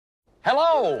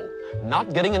Hello!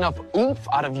 Not getting enough oomph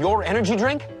out of your energy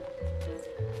drink?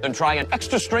 Then try an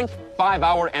extra strength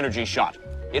 5-hour energy shot.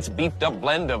 Its beefed up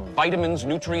blend of vitamins,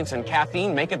 nutrients, and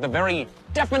caffeine make it the very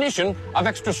definition of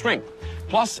extra strength.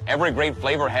 Plus, every great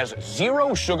flavor has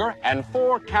 0 sugar and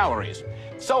 4 calories.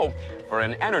 So, for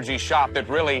an energy shot that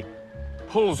really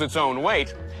pulls its own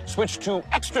weight, switch to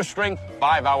extra strength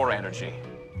 5-hour energy.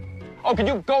 Oh, can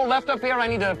you go left up here? I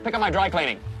need to pick up my dry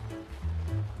cleaning.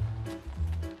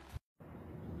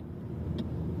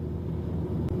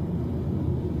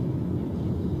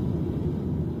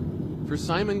 For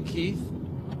Simon Keith,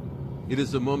 it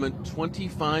is a moment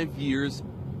 25 years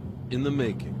in the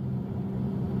making.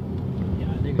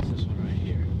 Yeah, I think it's this one right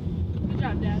here. Good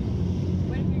job, Dad.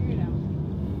 Way to figure it out.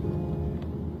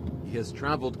 He has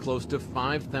traveled close to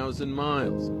 5,000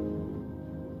 miles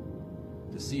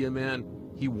to see a man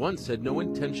he once had no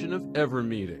intention of ever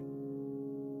meeting.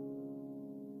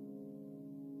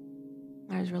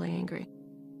 I was really angry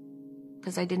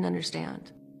because I didn't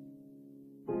understand.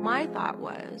 My thought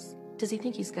was, does he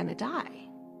think he's gonna die?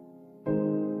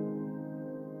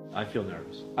 I feel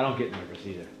nervous. I don't get nervous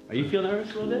either. Are you feel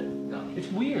nervous a little bit? No. It's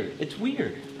weird. It's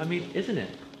weird. I mean, isn't it?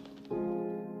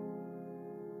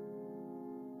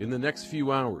 In the next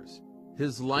few hours,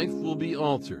 his life will be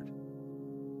altered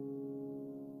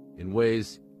in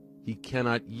ways he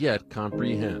cannot yet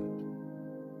comprehend.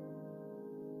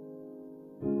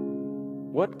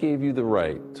 What gave you the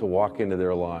right to walk into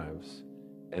their lives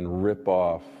and rip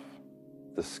off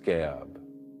the scab?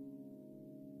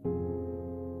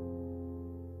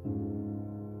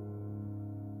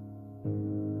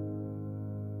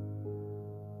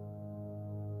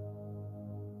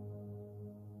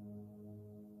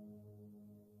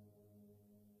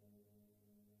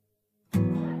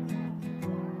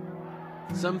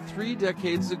 Some 3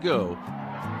 decades ago,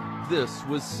 this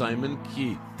was Simon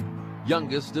Keith,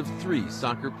 youngest of 3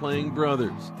 soccer-playing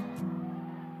brothers.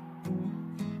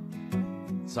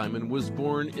 Simon was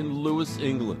born in Lewis,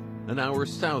 England, an hour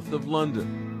south of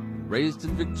London, raised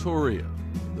in Victoria,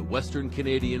 the western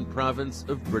Canadian province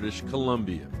of British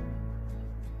Columbia.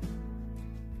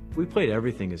 We played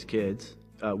everything as kids,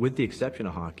 with the exception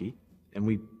of hockey, and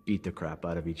we beat the crap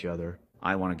out of each other.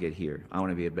 I want to get here. I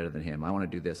want to be better than him. I want to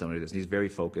do this. I want to do this. He's very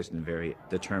focused and very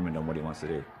determined on what he wants to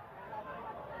do.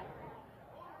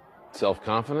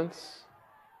 Self-confidence?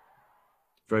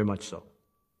 Very much so.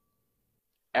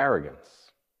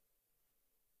 Arrogance?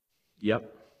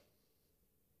 Yep.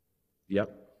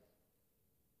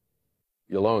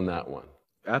 You'll own that one.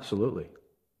 Absolutely.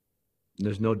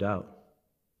 There's no doubt.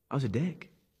 I was a dick.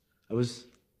 I was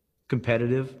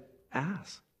competitive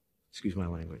ass. Excuse my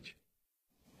language.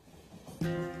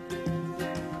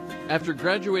 After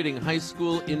graduating high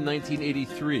school in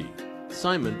 1983,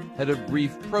 Simon had a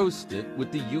brief pro stint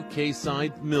with the UK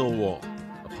side Millwall.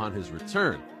 Upon his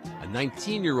return, a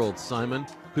 19-year-old Simon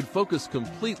could focus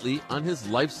completely on his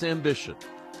life's ambition,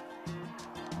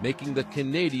 making the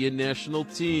Canadian national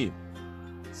team,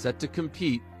 set to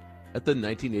compete at the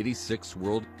 1986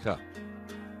 World Cup.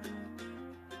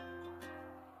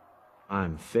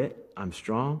 I'm fit, I'm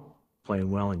strong, playing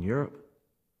well in Europe.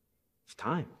 It's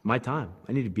time, my time.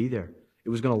 I need to be there. It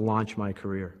was going to launch my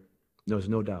career. There's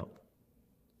no doubt.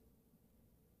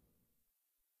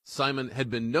 Simon had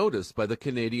been noticed by the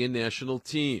Canadian national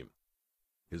team.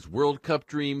 His World Cup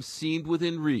dream seemed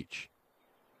within reach.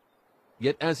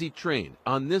 Yet as he trained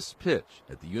on this pitch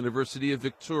at the University of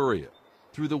Victoria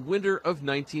through the winter of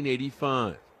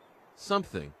 1985,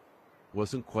 something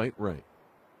wasn't quite right.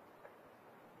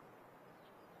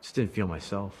 Just didn't feel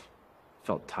myself.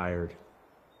 Felt tired.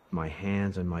 My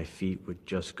hands and my feet would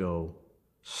just go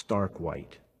stark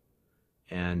white.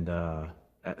 And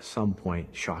at some point,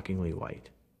 shockingly white.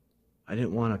 I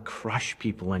didn't want to crush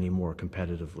people anymore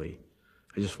competitively.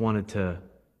 I just wanted to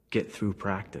get through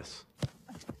practice.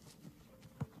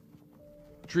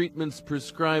 Treatments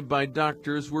prescribed by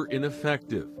doctors were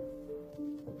ineffective.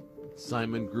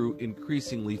 Simon grew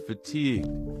increasingly fatigued.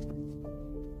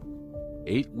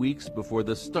 8 weeks before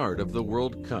the start of the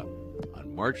World Cup,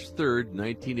 on March 3rd,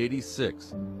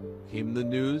 1986, came the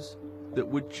news that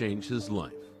would change his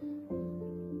life.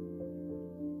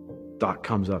 Doc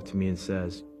comes up to me and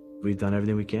says, "We've done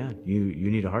everything we can.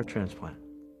 You need a heart transplant,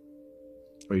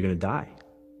 or you're going to die."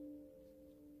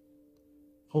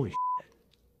 Holy shit.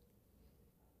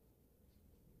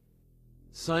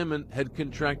 Simon had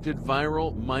contracted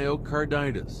viral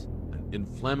myocarditis, an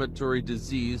inflammatory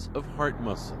disease of heart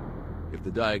muscle. If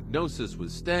the diagnosis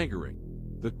was staggering,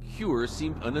 the cure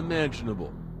seemed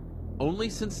unimaginable. Only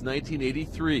since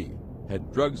 1983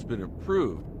 had drugs been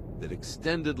approved that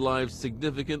extended lives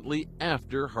significantly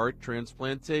after heart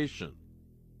transplantation.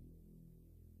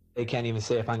 They can't even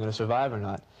say if I'm going to survive or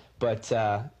not. But,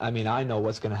 I mean, I know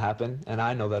what's going to happen, and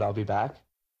I know that I'll be back.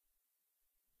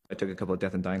 I took a couple of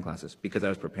death and dying classes because I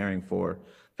was preparing for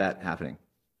that happening.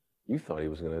 You thought he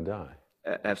was going to die.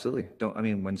 Absolutely. I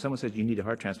mean, when someone says you need a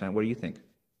heart transplant, what do you think?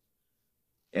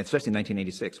 And especially in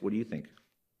 1986, what do you think?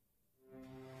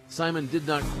 Simon did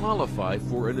not qualify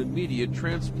for an immediate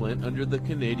transplant under the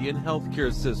Canadian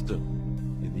healthcare system.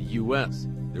 In the U.S.,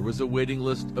 there was a waiting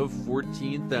list of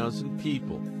 14,000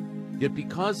 people. Yet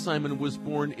because Simon was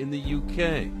born in the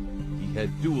UK, he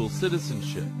had dual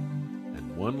citizenship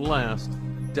and one last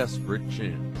desperate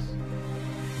chance.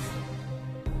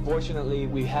 Fortunately,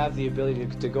 we have the ability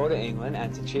to go to England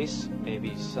and to chase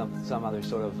maybe some other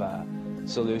sort of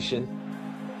solution.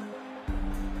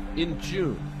 In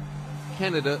June,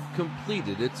 Canada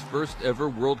completed its first ever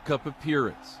World Cup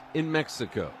appearance in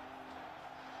Mexico,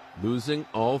 losing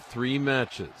all 3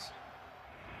 matches.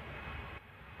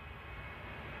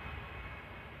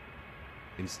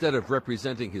 Instead of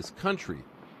representing his country,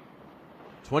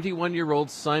 21-year-old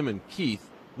Simon Keith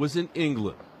was in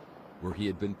England, where he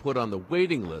had been put on the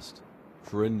waiting list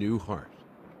for a new heart.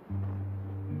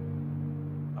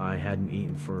 I hadn't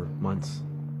eaten for months,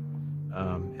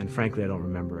 and frankly, I don't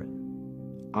remember it.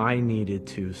 I needed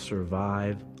to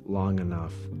survive long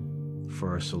enough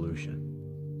for a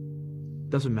solution.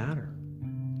 Doesn't matter.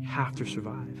 You have to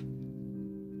survive.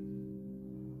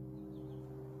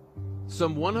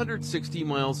 Some 160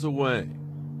 miles away,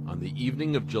 on the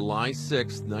evening of July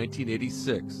 6,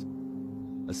 1986,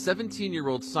 a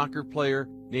 17-year-old soccer player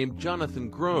named Jonathan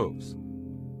Groves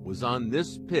was on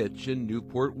this pitch in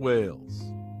Newport,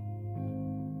 Wales.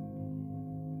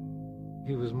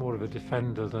 He was more of a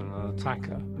defender than an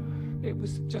attacker. It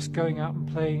was just going out and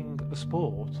playing a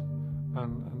sport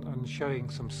and showing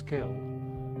some skill,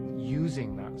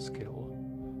 using that skill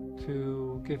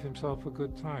to give himself a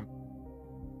good time.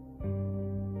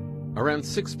 Around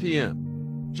 6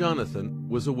 p.m., Jonathan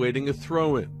was awaiting a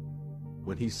throw-in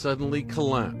when he suddenly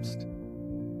collapsed.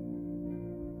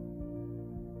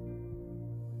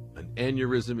 An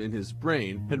aneurysm in his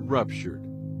brain had ruptured.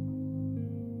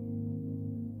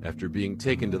 After being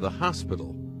taken to the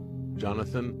hospital,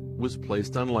 Jonathan was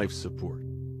placed on life support.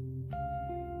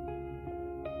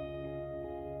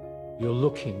 You're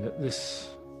looking at this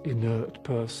inert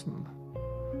person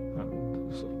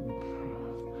and sort of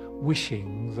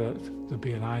wishing that there'd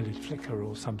be an eyelid flicker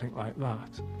or something like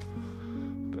that.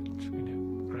 But, you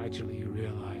know, gradually you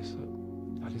realize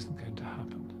that that isn't going to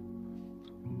happen.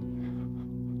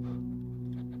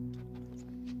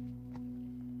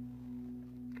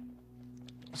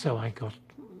 So I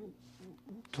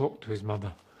talked to his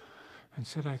mother and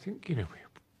said, I think, you know,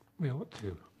 we ought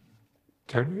to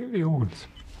donate the organs.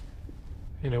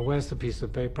 You know, where's the piece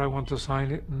of paper? I want to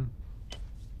sign it and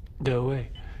go away,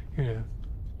 you know.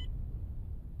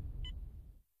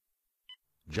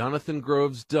 Jonathan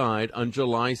Groves died on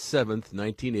July 7th,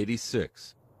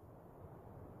 1986.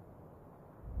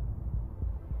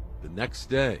 The next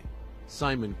day,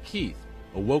 Simon Keith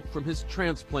awoke from his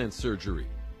transplant surgery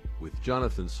with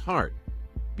Jonathan's heart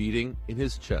beating in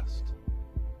his chest.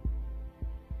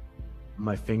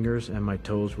 My fingers and my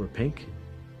toes were pink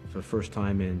for the first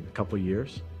time in a couple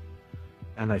years,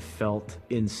 and I felt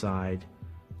inside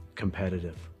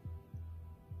competitive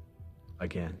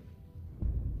again.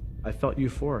 I felt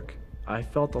euphoric. I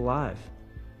felt alive.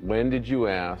 When did you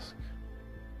ask,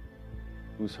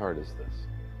 whose heart is this?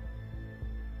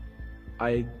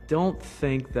 I don't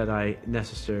think that I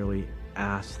necessarily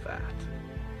asked that.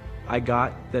 I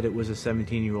got that it was a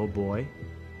 17-year-old boy.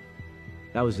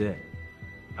 That was it.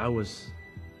 I was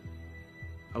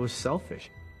selfish.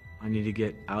 I need to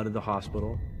get out of the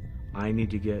hospital. I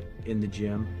need to get in the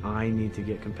gym. I need to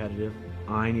get competitive.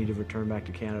 I need to return back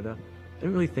to Canada. I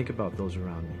didn't really think about those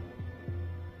around me.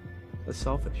 That's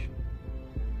selfish.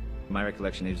 My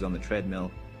recollection, he was on the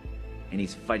treadmill and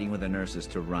he's fighting with the nurses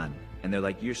to run. And they're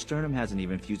like, your sternum hasn't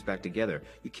even fused back together.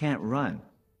 You can't run.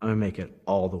 I'm gonna make it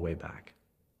all the way back.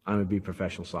 I'm gonna be a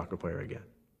professional soccer player again.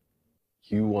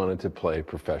 You wanted to play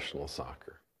professional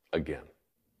soccer again.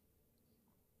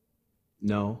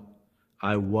 No,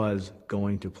 I was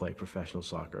going to play professional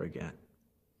soccer again.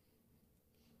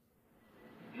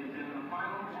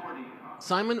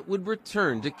 Simon would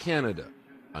return to Canada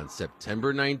on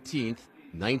September 19th,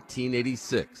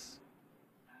 1986.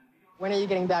 When are you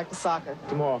getting back to soccer?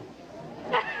 Tomorrow.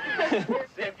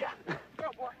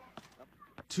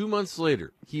 2 months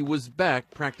later, he was back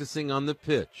practicing on the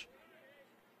pitch.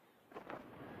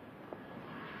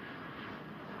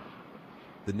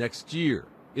 The next year,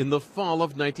 in the fall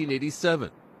of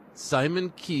 1987,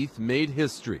 Simon Keith made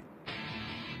history.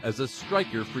 As a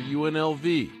striker for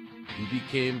UNLV, he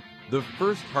became the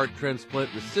first heart transplant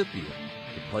recipient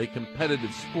to play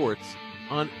competitive sports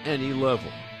on any level.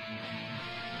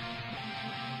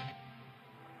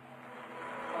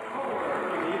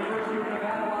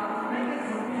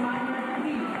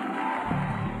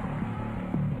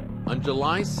 On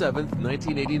July 7th,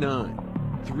 1989,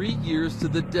 3 years to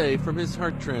the day from his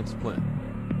heart transplant,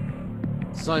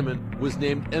 Simon was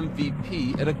named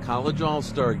MVP at a college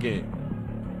all-star game.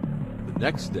 The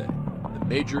next day, the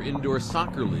Major Indoor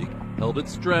Soccer League held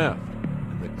its draft,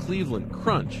 and the Cleveland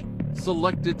Crunch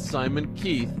selected Simon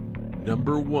Keith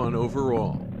 #1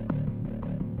 overall.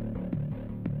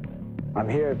 I'm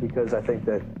here because I think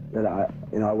that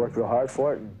I worked real hard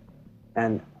for it,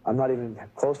 and I'm not even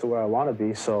close to where I want to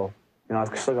be, so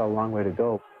I've still got a long way to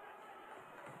go.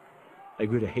 I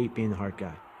grew to hate being the heart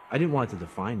guy. I didn't want it to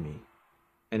define me,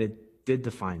 and it did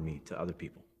define me to other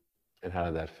people. And how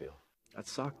did that feel? That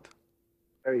sucked.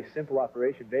 Very simple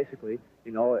operation, basically.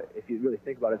 If you really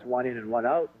think about it, it's one in and one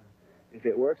out. If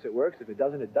it works, it works. If it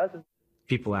doesn't, it doesn't.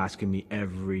 People asking me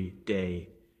every day,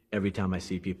 every time I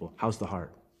see people, how's the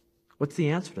heart? What's the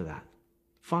answer to that?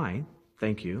 Fine,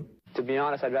 thank you. To be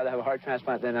honest, I'd rather have a heart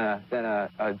transplant than a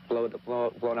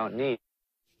blown out knee.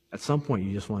 At some point,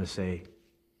 you just want to say,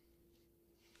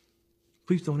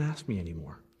 please don't ask me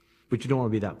anymore. But you don't want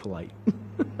to be that polite.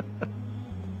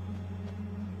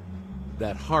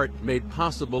 That heart made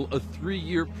possible a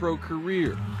 3-year pro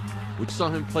career, which saw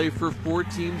him play for 4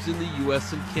 teams in the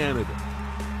U.S. and Canada.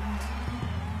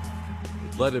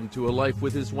 It led him to a life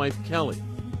with his wife Kelly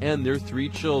and their 3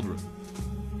 children.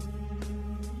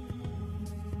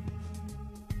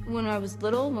 When I was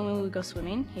little, when we would go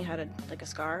swimming, he had a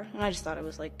scar, and I just thought it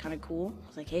was kind of cool. I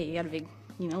was like, hey, you got a big,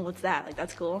 what's that?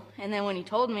 That's cool. And then when he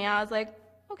told me, I was like,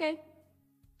 okay.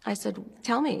 I said,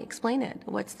 tell me, explain it.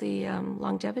 What's the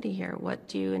longevity here? What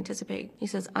do you anticipate? He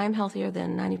says, I'm healthier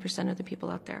than 90% of the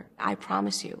people out there. I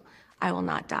promise you, I will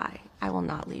not die. I will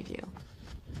not leave you.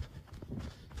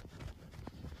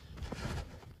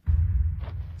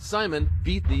 Simon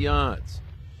beat the odds.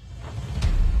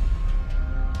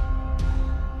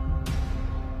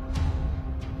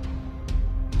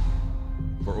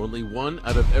 For only 1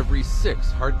 out of every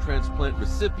 6 heart transplant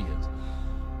recipients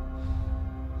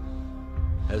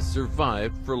has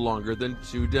survived for longer than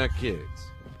 2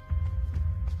 decades.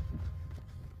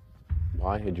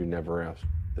 Why had you never asked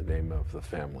the name of the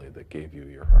family that gave you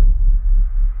your heart?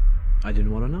 I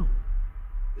didn't want to know.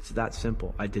 It's that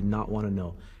simple. I did not want to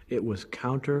know. It was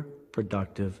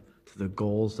counterproductive to the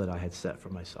goals that I had set for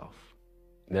myself.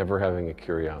 Never having a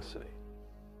curiosity.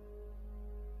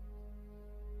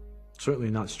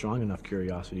 Certainly not strong enough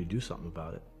curiosity to do something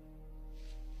about it.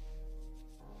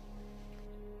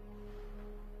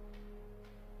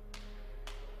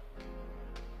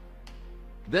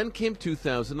 Then came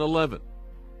 2011.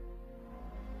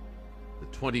 The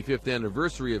 25th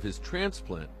anniversary of his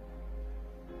transplant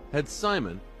had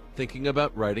Simon thinking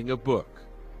about writing a book.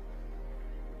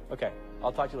 Okay,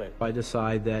 I'll talk to you later. I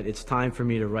decide that it's time for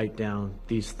me to write down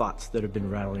these thoughts that have been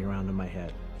rattling around in my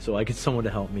head. So I get someone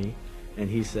to help me, and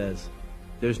he says,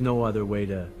 there's no other way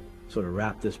to sort of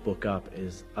wrap this book up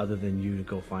other than you to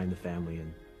go find the family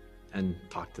and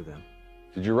talk to them.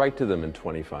 Did you write to them in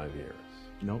 25 years?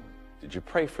 Nope. Did you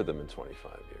pray for them in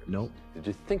 25 years? Nope. Did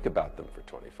you think about them for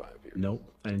 25 years? Nope,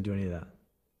 I didn't do any of that.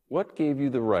 What gave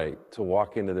you the right to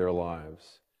walk into their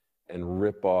lives and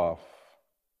rip off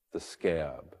the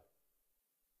scab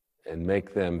and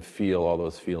make them feel all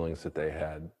those feelings that they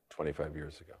had 25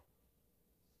 years ago?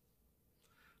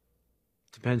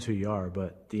 Depends who you are,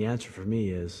 but the answer for me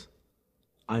is,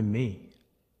 I'm me.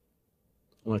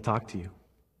 I want to talk to you.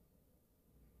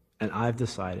 And I've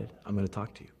decided I'm going to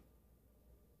talk to you.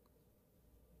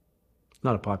 It's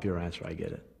not a popular answer, I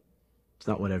get it. It's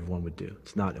not what everyone would do.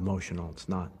 It's not emotional. It's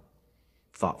not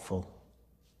thoughtful.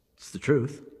 It's the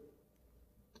truth.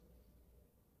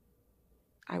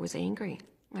 I was angry.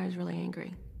 I was really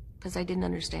angry because I didn't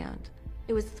understand.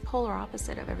 It was the polar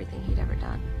opposite of everything he'd ever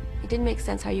done. It didn't make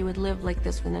sense how you would live like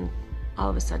this and then all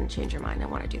of a sudden change your mind and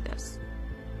want to do this.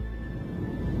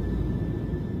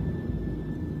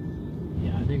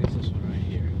 Yeah, I think it's this one right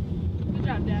here. Good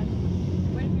job, Dad.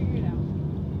 Way to figure it out.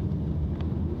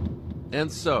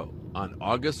 And so, on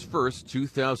August 1st,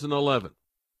 2011,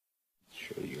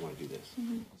 Surely you want to do this.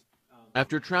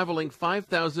 after traveling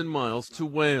 5,000 miles to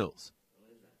Wales,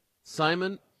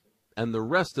 Simon and the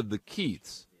rest of the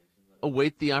Keiths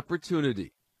await the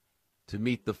opportunity to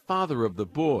meet the father of the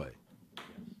boy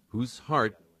whose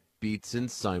heart beats in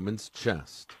Simon's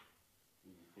chest.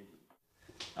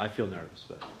 I feel nervous,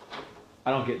 but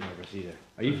I don't get nervous either.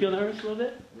 Are you feel nervous a little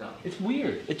bit? No. It's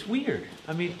weird. It's weird.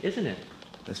 I mean, isn't it?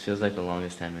 This feels like the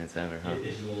longest 10 minutes ever, huh? It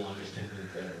is the longest 10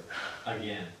 minutes ever.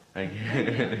 Again.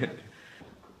 Again.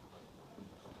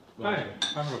 Roger.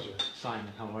 Hi, I'm Roger.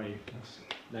 Simon, how are you?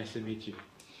 Nice to meet you.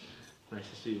 Nice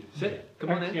to see you. Sit. Come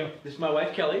on in. This is my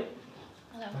wife, Kelly.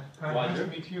 Hello. Hi, nice to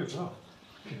meet you as well.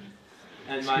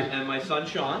 And my son,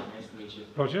 Sean. Nice to meet you.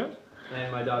 Roger.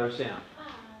 And my daughter, Sam.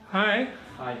 Hi.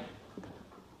 Hi.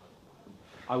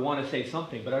 I want to say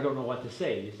something, but I don't know what to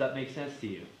say. Does that make sense to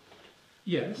you?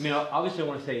 Yes. I mean, obviously I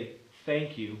want to say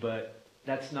thank you, but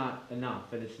that's not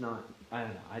enough, and it's not. I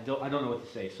don't know. I don't know what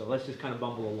to say. So let's just kind of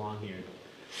bumble along here,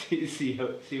 see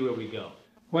where we go.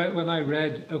 When I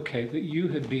read, that you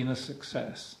had been a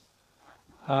success,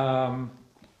 I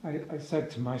said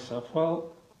to myself,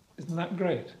 well, isn't that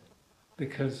great?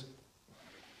 Because.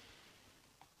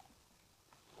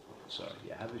 Sorry.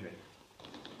 Yeah, I was ready.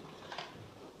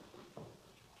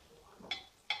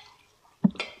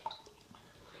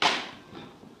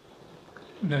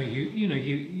 No,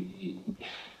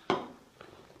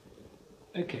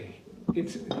 okay.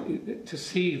 It's to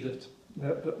see that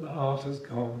the heart has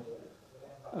gone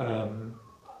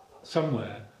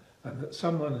somewhere, and that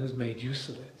someone has made use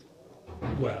of it.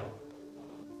 Well,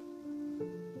 I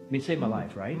mean, it saved my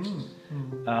life, right?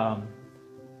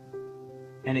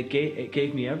 And it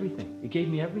gave me everything. It gave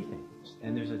me everything.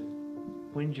 And there's a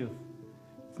twinge of,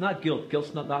 it's not guilt.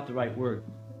 Guilt's not the right word.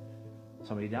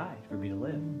 Somebody died for me to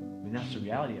live. I mean, that's the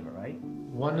reality of it, right?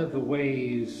 One of the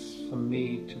ways for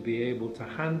me to be able to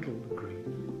handle the grief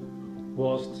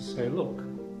was to say, look,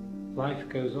 life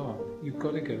goes on. You've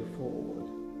got to go forward.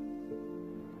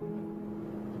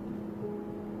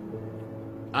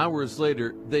 Hours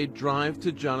later, they drive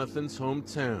to Jonathan's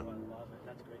hometown.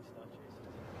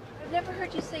 I've never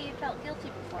heard you say you felt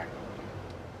guilty before.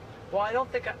 Well, I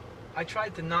don't think I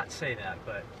tried to not say that,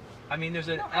 but I mean, there's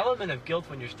an element of guilt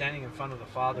when you're standing in front of the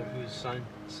father whose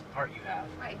son's heart you have.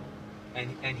 Right.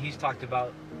 And he's talked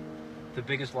about the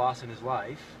biggest loss in his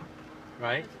life,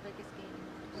 right?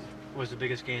 Was the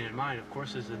biggest gain in mine. Of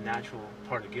course, is a natural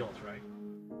part of guilt, right?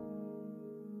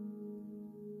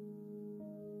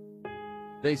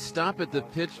 They stop at the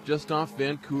pitch just off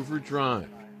Vancouver Drive,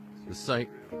 the site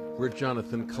where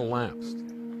Jonathan collapsed.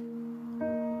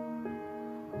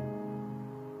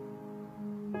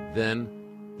 Then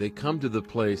they come to the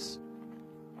place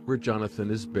where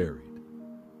Jonathan is buried.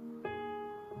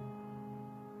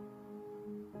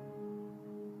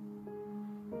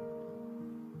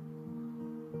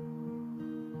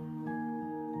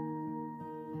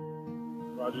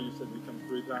 Roger, you said you come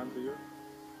 3 times a year?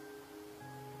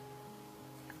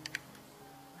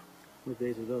 What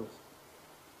days are those?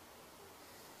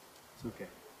 It's okay.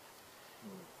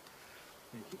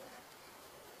 Thank you.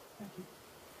 Thank you.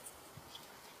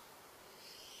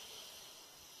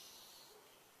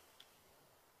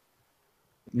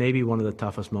 Maybe one of the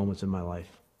toughest moments in my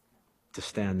life, to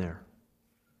stand there.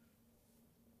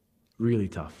 Really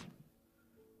tough.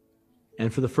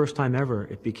 And for the first time ever,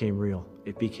 it became real.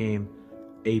 It became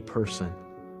a person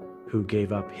who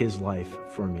gave up his life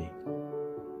for me.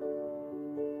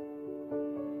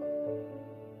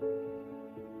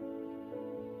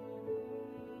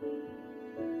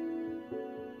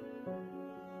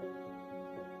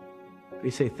 We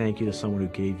say thank you to someone who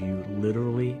gave you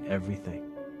literally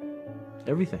everything.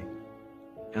 Everything.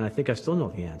 And I think I still know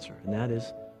the answer, and that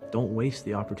is, don't waste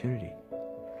the opportunity.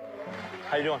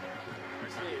 How you doing?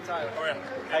 Nice to meet you, Tyler. How are you?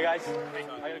 Hi, guys.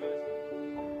 I gotta go.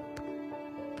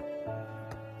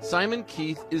 Simon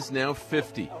Keith is now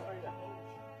 50.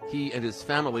 He and his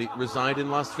family reside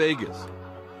in Las Vegas.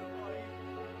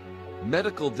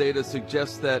 Medical data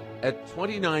suggests that at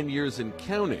 29 years and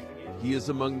counting, he is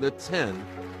among the 10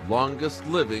 longest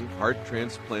living heart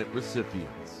transplant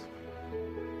recipients.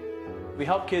 We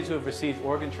help kids who have received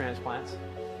organ transplants,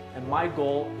 and my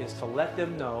goal is to let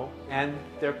them know, and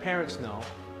their parents know,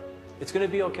 it's going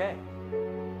to be okay.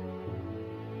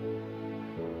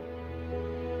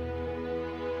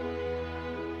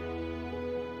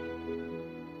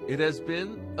 It has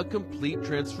been a complete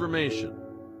transformation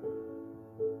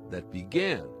that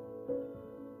began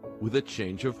with a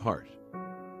change of heart.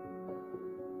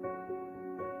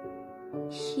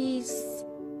 He's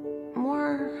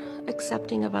more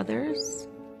accepting of others.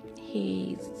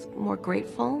 He's more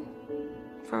grateful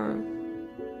for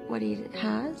what he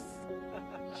has.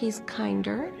 He's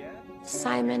kinder.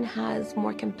 Simon has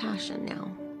more compassion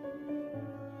now.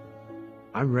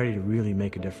 I'm ready to really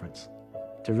make a difference,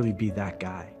 to really be that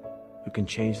guy who can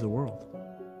change the world.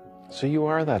 So you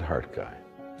are that heart guy?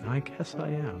 I guess I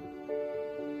am.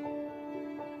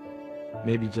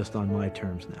 Maybe just on my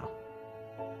terms now.